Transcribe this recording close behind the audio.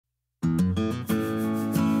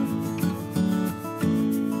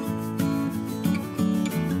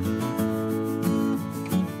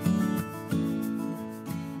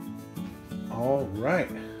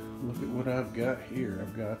I've got here.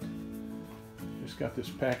 Just got this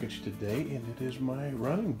package today, and it is my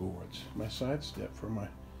running boards, my side step for my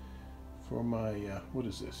what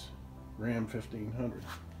is this? Ram 1500.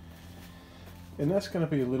 And that's going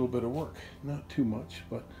to be a little bit of work. Not too much,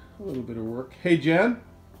 but a little bit of work. Hey, Jen.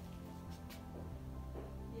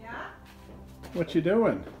 Yeah? What you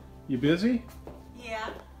doing? You busy? Yeah.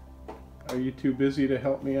 Are you too busy to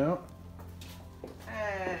help me out?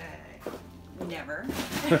 Never.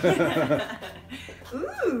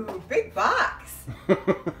 Ooh, big box.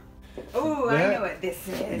 Ooh, I know what this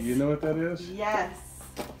is. You know what that is? Yes.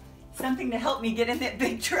 Something to help me get in that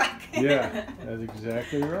big truck. Yeah, that's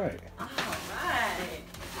exactly right. All right.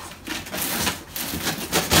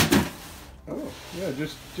 Oh, yeah,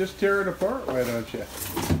 just tear it apart, why don't you?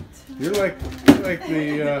 You're like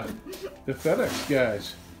the FedEx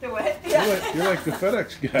guys. The what? Yeah. You're like the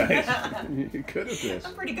FedEx guys. You're good at this.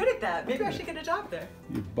 I'm pretty good at that. Maybe I should get a job there.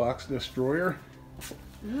 You box destroyer.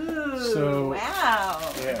 Ooh, So,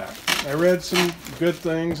 wow. Yeah, I read some good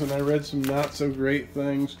things and I read some not so great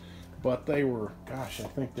things, but they were, gosh, I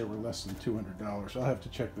think they were less than $200. I'll have to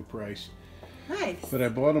check the price. Nice. But I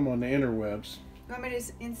bought them on the interwebs. You want me to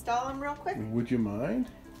install them real quick? Would you mind?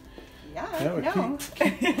 Yeah, That would no.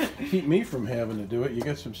 keep me from having to do it. You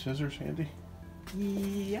got some scissors handy?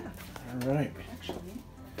 Yeah. All right. Actually.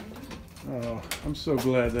 Oh, I'm so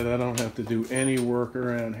glad that I don't have to do any work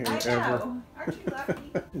around here I know. ever. Aren't you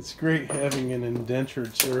lucky? It's great having an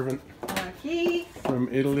indentured servant Lucky. from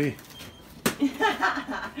Italy.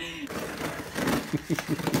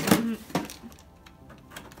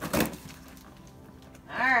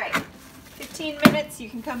 All right. 15 minutes, you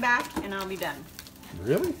can come back and I'll be done.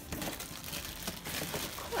 Really?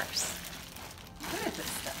 Of course. Good at this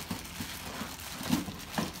stuff.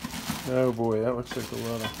 Oh boy, that looks like a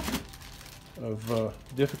lot of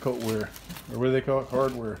difficult wear. Or what do they call it?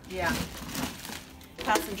 Hardware. Yeah.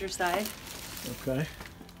 Passenger side. Okay.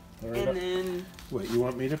 All right. And then... What, you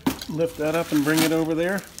want me to lift that up and bring it over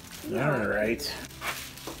there? Yeah. All right.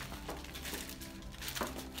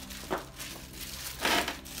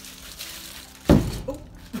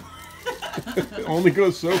 It only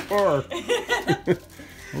goes so far.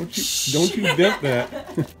 Don't you dent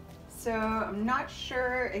that. So I'm not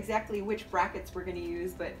sure exactly which brackets we're going to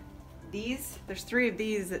use, but there's 3 of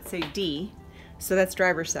these that say D. So that's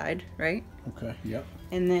driver's side, right? Okay, yep.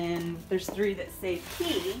 And then there's 3 that say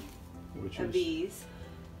P Which of is, these.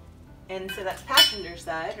 And so that's passenger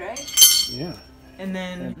side, right? yeah. And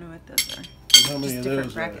then, I don't know what those are. And how many Just of different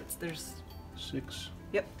those brackets. There's, are? 6.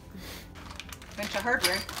 yep. Bunch of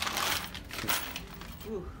hardware.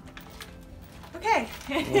 Ooh. Okay.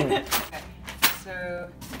 Right. Okay. So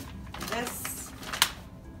this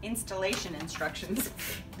installation instructions,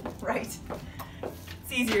 right?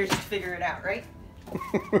 It's easier to figure it out, right?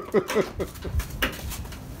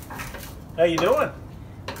 How you doing?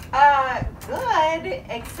 Good,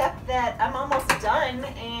 except that I'm almost done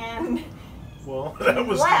and Well,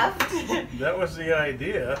 left. that was the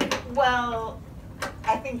idea. Well,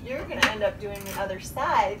 I think you're going to end up doing the other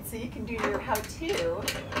side so you can do your how-to.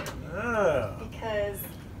 Oh. Because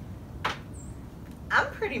I'm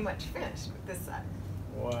pretty much finished with this side.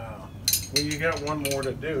 Wow. Well, you got one more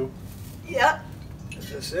to do. Yep. Is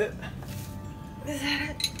this it? Is that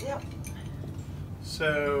it? Yep.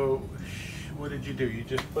 So, what did you do? You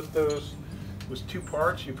just put those 2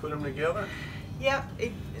 parts, you put them together? Yep.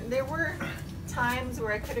 There were times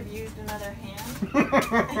where I could have used another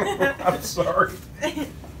hand. I'm sorry.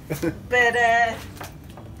 But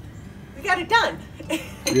we got it done.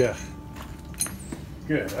 Yeah.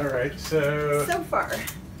 Good. All right. So far let's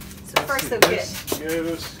see, so good. This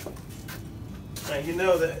goes. Now you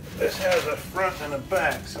know that this has a front and a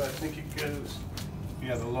back, so I think it goes.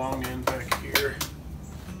 Yeah, the long end back here.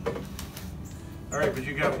 All right, but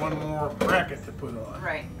you got one more bracket to put on.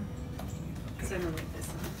 Right. So I'm gonna move this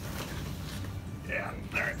one. Yeah.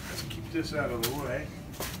 All right. Let's keep this out of the way.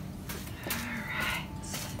 Alright.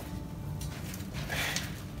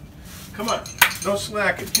 Come on. No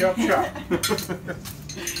slacking. Chop chop.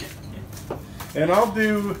 And I'll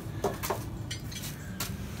do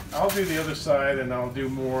the other side, and I'll do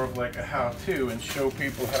more of like a how-to and show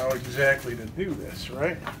people how exactly to do this,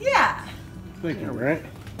 right? Yeah. Thinking, right?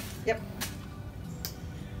 Yep.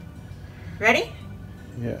 Ready?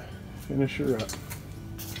 Yeah. Finish her up.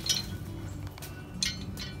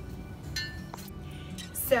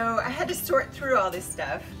 So I had to sort through all this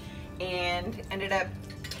stuff and ended up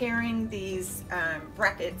pairing these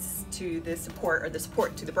brackets to the support, or the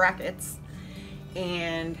support to the brackets,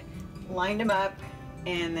 and lined them up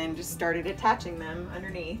and then just started attaching them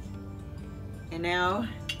underneath. And now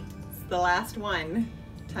it's the last one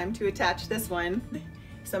time to attach this one.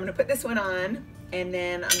 So I'm gonna put this one on, and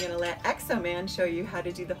then I'm gonna let Exoman show you how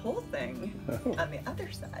to do the whole thing on the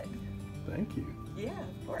other side. Thank you. Yeah,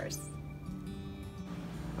 of course.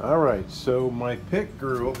 All right, so my pick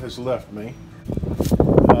girl has left me,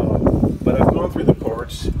 but I've gone through the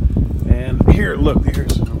parts, and here, look,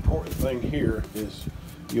 here's an important thing here is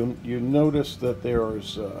you notice that there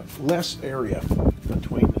is less area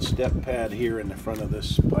between the step pad here in the front of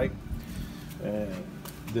this pipe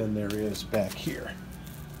than there is back here.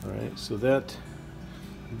 All right, so that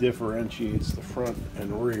differentiates the front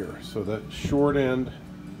and rear. So that short end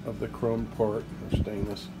of the chrome part, or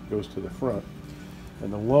stainless, goes to the front,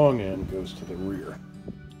 and the long end goes to the rear.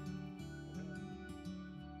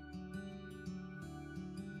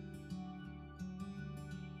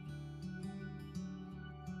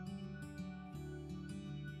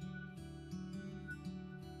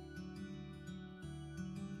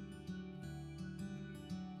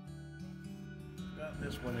 Got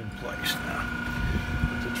this one in place now.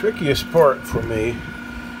 The trickiest part for me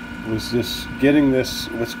was this, getting this,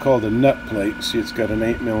 what's called a nut plate. See, it's got an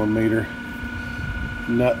 8mm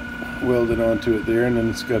nut welded onto it there, and then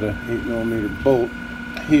it's got an 8mm bolt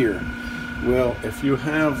here. Well, if you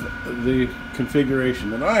have the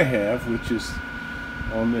configuration that I have, which is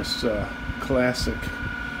on this classic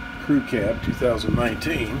crew cab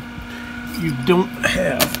 2019, you don't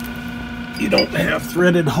have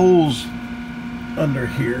threaded holes under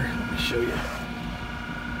here. Let me show you.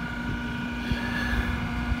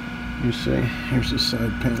 You see, here's the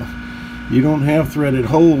side panel. You don't have threaded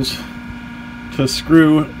holes to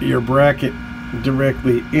screw your bracket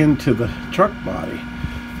directly into the truck body.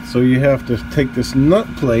 So you have to take this nut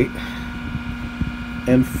plate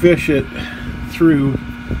and fish it through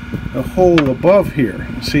a hole above here.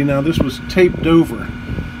 See, now this was taped over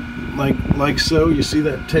like so. You see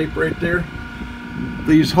that tape right there?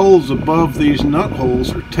 These holes above these nut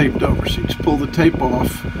holes are taped over. So you just pull the tape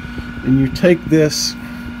off, and you take this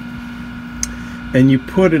and you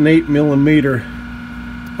put an 8mm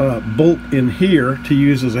bolt in here to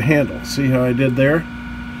use as a handle. See how I did there?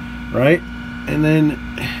 Right? And then,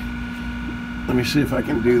 let me see if I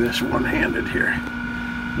can do this one-handed here.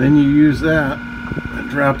 Then you use that and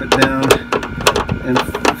drop it down and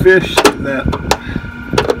fish that.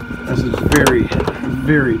 This is very,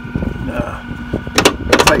 very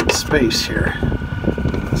tight space here.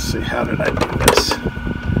 Let's see, how did I do this?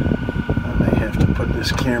 I may have to put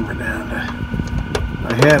this camera down.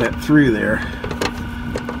 I had it through there,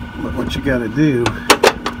 but what you got to do,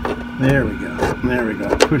 there we go, there we go.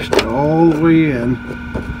 Pushed it all the way in,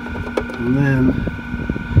 and then,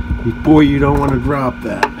 boy, you don't want to drop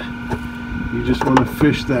that. You just want to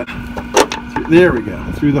fish that through, there we go,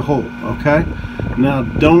 through the hole. Okay. Now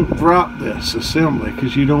don't drop this assembly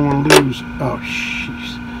because you don't want to lose. Oh,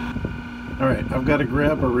 jeez. All right, I've got to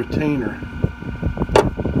grab a retainer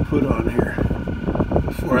to put on here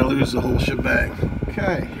before I lose the whole shebang.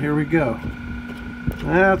 Okay, here we go.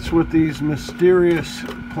 That's what these mysterious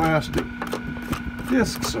plastic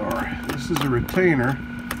discs are. This is a retainer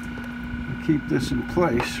to keep this in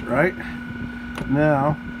place, right?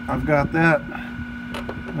 Now, I've got that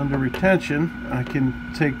under retention. I can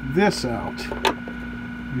take this out.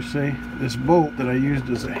 You see, this bolt that I used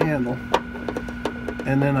as a handle,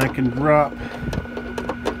 and then I can drop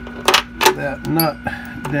that nut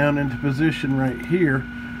down into position right here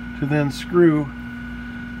to then screw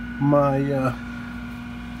my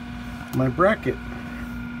my bracket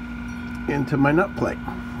into my nut plate.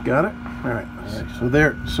 Got it? All right. So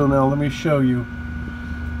there. So now let me show you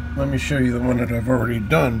the one that I've already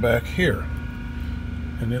done back here,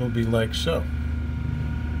 and it'll be like so.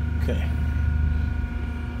 Okay.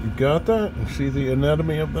 You got that? You see the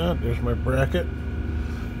anatomy of that? There's my bracket.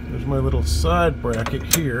 There's my little side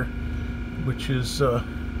bracket here, which is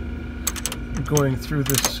going through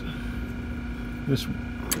this,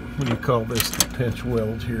 what do you call this, the pinch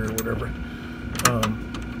weld here or whatever.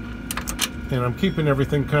 And I'm keeping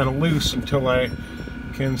everything kind of loose until I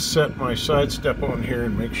can set my side step on here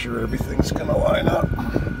and make sure everything's going to line up.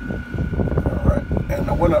 Alright, and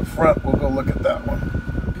the one up front, we'll go look at that one.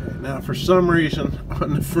 Okay, now for some reason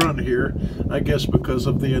on the front here, I guess because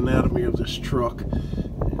of the anatomy of this truck,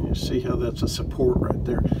 and you see how that's a support right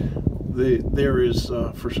there. There is,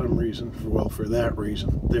 for some reason, well, for that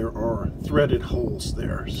reason, there are threaded holes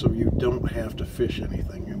there, so you don't have to fish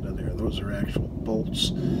anything into there. Those are actual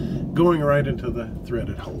bolts going right into the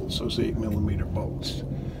threaded holes, those 8mm bolts.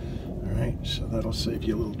 Alright, so that'll save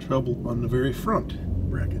you a little trouble on the very front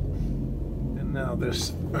bracket. And now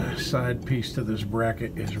this side piece to this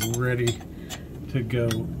bracket is ready to go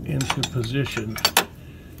into position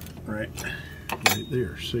right right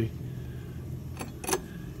there. See?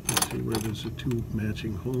 You see where there's the two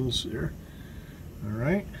matching holes there. All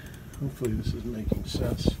right. Hopefully this is making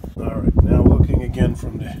sense. All right. Now looking again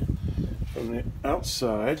from the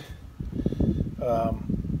outside,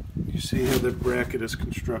 you see how the bracket is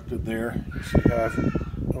constructed there. You see how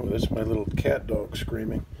oh, that's my little cat dog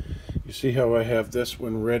screaming. You see how I have this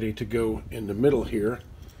one ready to go in the middle here.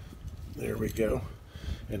 There we go.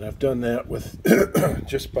 And I've done that with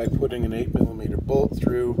just by putting an 8mm bolt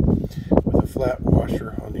through with a flat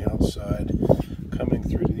washer on the outside, coming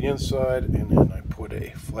through to the inside, and then I put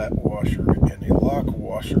a flat washer and a lock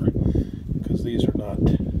washer, because these are not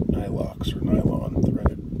nylocks or nylon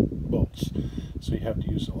threaded bolts. So you have to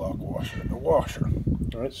use a lock washer and a washer.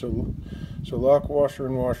 All right, so lock washer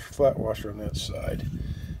and flat washer on that side,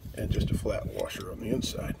 and just a flat washer on the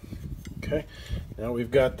inside. Okay, now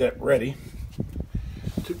we've got that ready.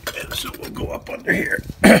 So we'll go up under here.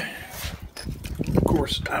 Of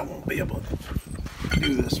course, I won't be able to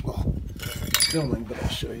do this while filming, but I'll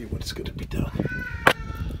show you what's going to be done.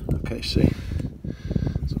 Okay, see?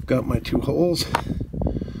 So I've got my two holes.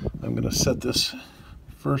 I'm going to set this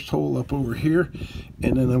first hole up over here,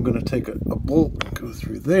 and then I'm going to take a bolt and go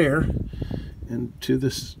through there into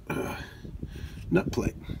this nut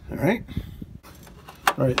plate. All right?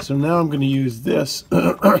 All right, so now I'm going to use this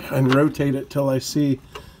and rotate it till I see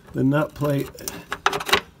the nut plate.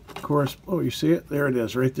 Of course, oh, you see it? There it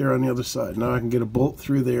is, right there on the other side. Now I can get a bolt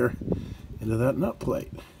through there into that nut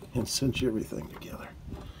plate and cinch everything together.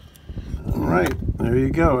 All right, there you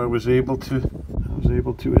go. I was able to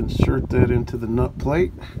insert that into the nut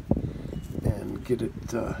plate and get it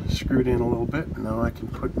screwed in a little bit. Now I can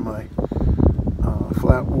put my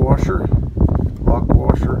flat washer, lock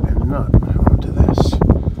washer, and nut onto this.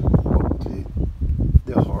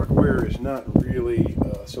 The hardware is not really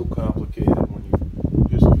so complicated when you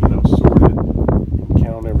just sort it and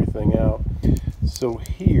count everything out. So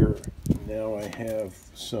here now I have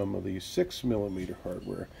some of these 6mm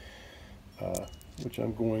hardware, which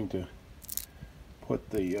I'm going to put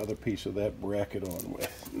the other piece of that bracket on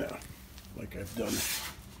with now, like I've done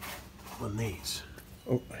on these.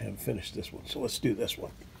 Oh, I haven't finished this one, so let's do this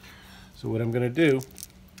one. So what I'm going to do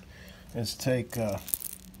is take a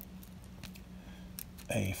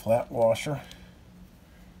flat washer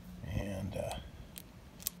and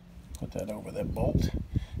put that over that bolt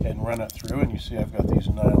and run it through, and you see I've got these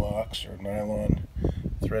nylocks or nylon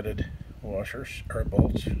threaded washers or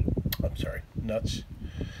bolts, I'm sorry, nuts,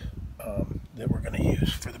 that we're going to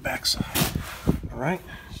use for the backside. All right,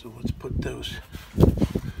 so let's put those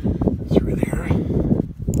through there.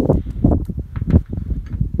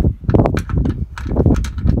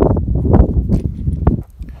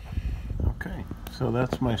 Okay, so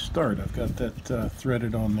that's my start. I've got that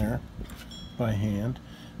threaded on there by hand.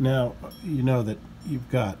 Now you know that you're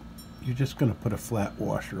just going to put a flat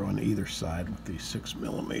washer on either side with these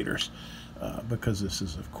 6mm, because this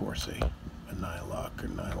is of course a nylock or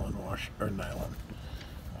nylon washer or nylon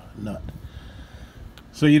nut.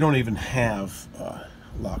 So you don't even have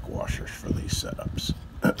lock washers for these setups.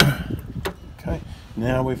 Okay,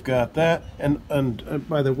 now we've got that, and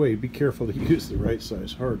by the way, be careful to use the right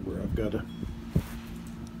size hardware. I've got to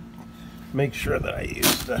make sure that I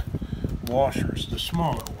use the washers, the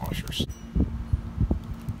smaller washers.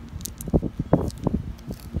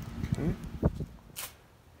 Okay.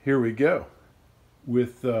 Here we go,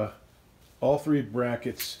 with all three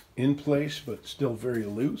brackets in place but still very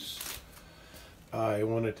loose. I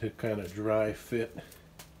wanted to kind of dry fit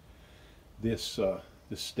this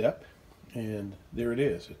this step, and there it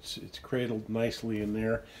is. It's cradled nicely in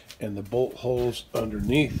there, and the bolt holes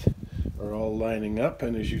underneath are all lining up.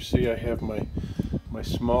 And as you see, I have my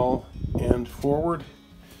small end forward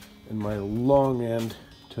and my long end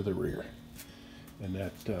to the rear, and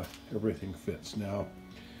that everything fits. Now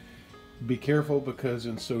be careful, because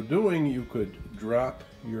in so doing you could drop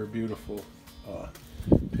your beautiful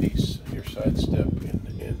piece, your side step,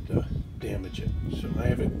 and damage it. So I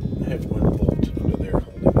have one bolt under there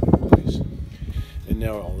holding it in place. And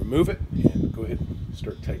now I'll remove it and go ahead and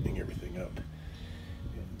start tightening everything up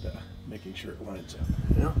and making sure it lines up.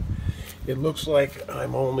 Now, it looks like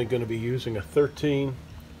I'm only going to be using a 13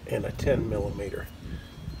 and a 10mm.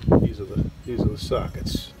 These are the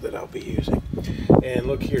sockets that I'll be using. And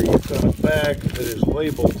look here, you've got a bag that is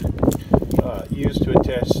labeled used to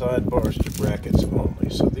attach sidebars to brackets only.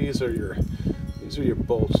 So these are your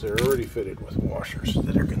bolts. They're already fitted with washers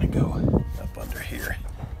that are going to go up under here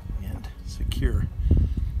and secure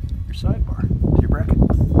your sidebar to your bracket.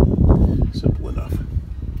 Simple enough.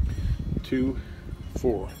 2,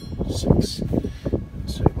 4, 6.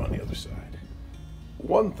 Same on the other side.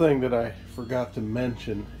 One thing that I forgot to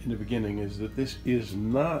mention in the beginning is that this is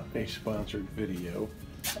not a sponsored video.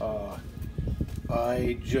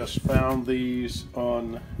 I just found these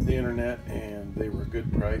on the internet and they were a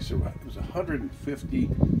good price. It was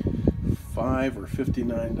 $155 or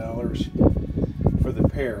 $59 for the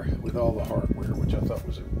pair with all the hardware, which I thought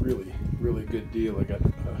was a really, really good deal. I got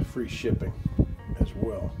free shipping as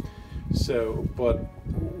well. So, but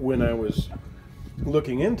when I was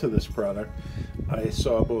looking into this product, I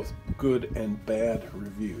saw both good and bad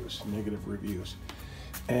reviews, negative reviews.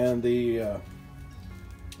 And the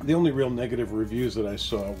only real negative reviews that I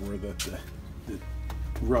saw were that the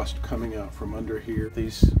rust coming out from under here.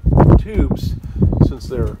 These tubes, since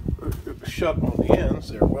they're shut on the ends,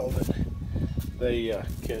 they're welded, they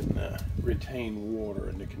can retain water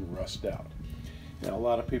and they can rust out. Now, a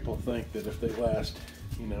lot of people think that if they last,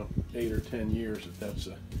 8 or 10 years, that's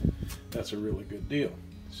a really good deal.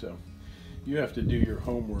 So you have to do your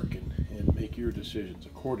homework and make your decisions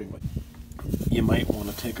accordingly. You might want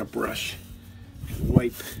to take a brush and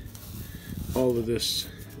wipe all of this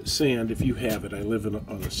sand if you have it. I live on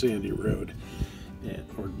a sandy road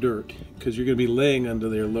or dirt, because you're going to be laying under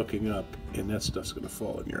there looking up and that stuff's going to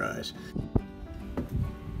fall in your eyes.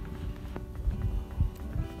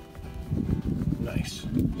 Nice,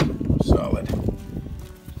 solid,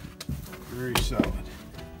 very solid.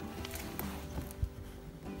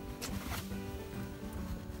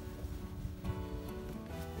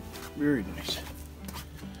 Very nice.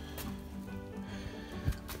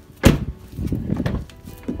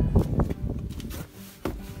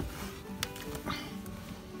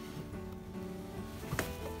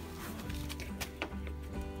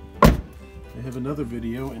 I have another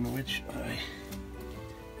video in which I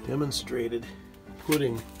demonstrated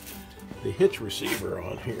putting the hitch receiver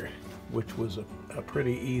on here, which was a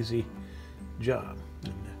pretty easy job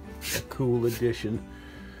and a cool addition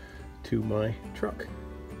to my truck.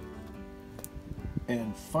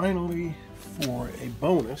 And finally, for a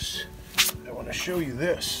bonus, I want to show you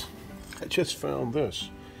this. I just found this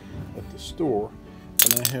at the store,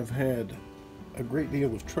 and I have had a great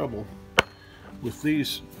deal of trouble with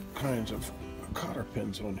these kinds of cotter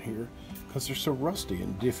pins on here because they're so rusty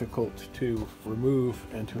and difficult to remove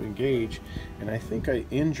and to engage. And I think I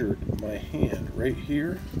injured my hand right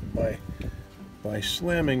here by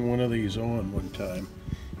slamming one of these on one time.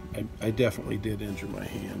 I definitely did injure my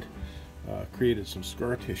hand. Created some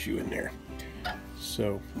scar tissue in there.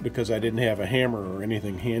 So, because I didn't have a hammer or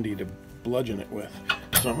anything handy to bludgeon it with.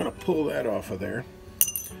 So I'm going to pull that off of there.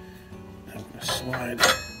 I'm going to slide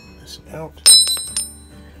this out,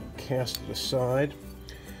 cast it aside.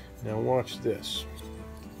 Now watch this.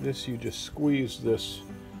 This, you just squeeze this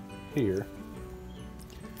here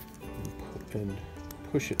and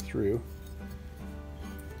push it through.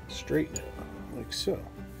 Straighten it like so,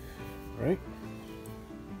 right?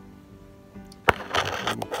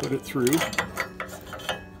 And we'll put it through,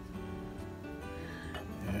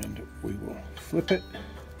 and we will flip it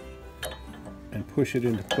and push it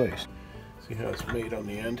into place. See how it's made on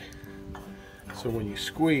the end? So when you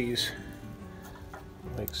squeeze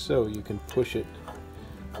like so, you can push it,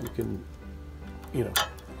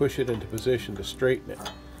 push it into position to straighten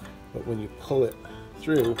it. But when you pull it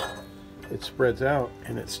through, it spreads out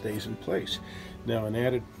and it stays in place. Now, an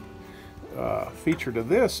added feature to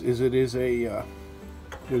this is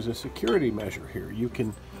there's a security measure here.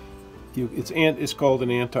 It's called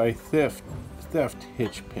an anti-theft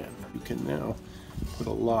hitch pin. You can now put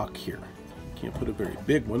a lock here. You can't put a very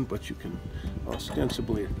big one, but you can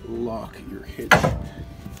ostensibly lock your hitch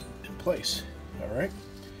in place. All right.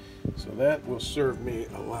 So that will serve me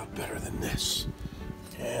a lot better than this.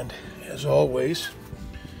 And as always,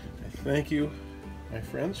 I thank you, my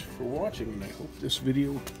friends, for watching, and I hope this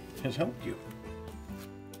video has helped you.